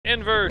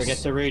Inverse. Forget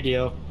the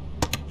radio.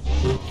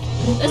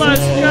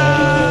 Let's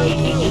go!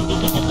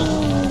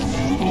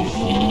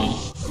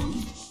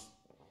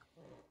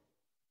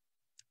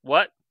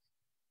 What?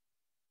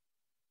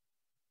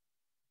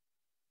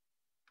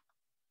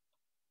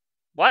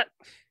 What?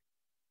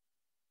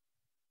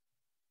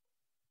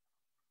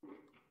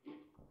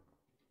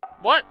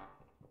 What?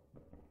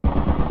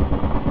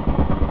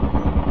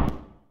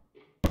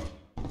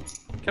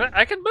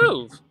 I can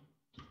move.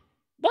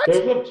 What?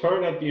 There's a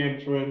turn at the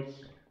entrance.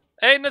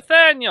 Hey,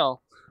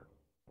 Nathaniel.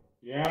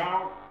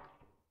 Yeah?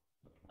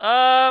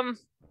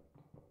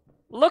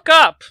 Look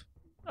up.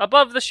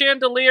 Above the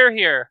chandelier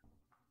here.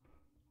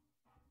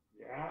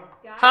 Yeah?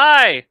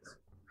 Hi.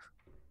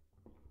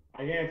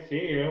 I can't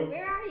see you.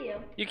 Where are you?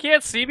 You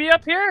can't see me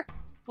up here?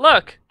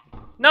 Look.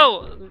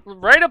 No,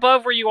 right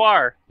above where you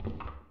are.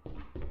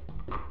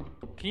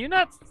 Can you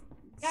not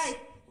Guys.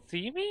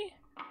 see me?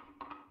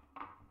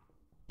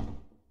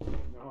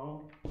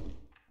 No.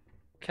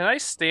 Can I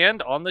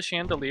stand on the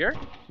chandelier?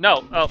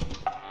 No. Oh.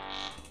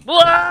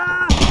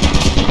 Blah!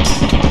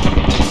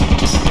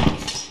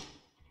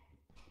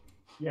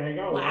 Yeah, you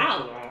got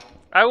Wow. that.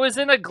 I was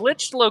in a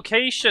glitched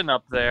location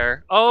up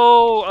there.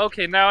 Oh,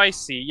 okay, now I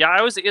see. Yeah,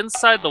 I was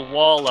inside the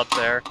wall up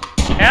there.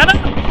 Anna?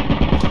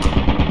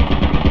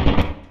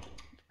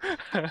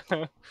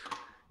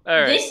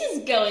 Alright. This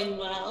is going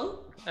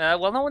well.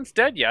 Well, no one's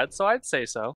dead yet, so I'd say so.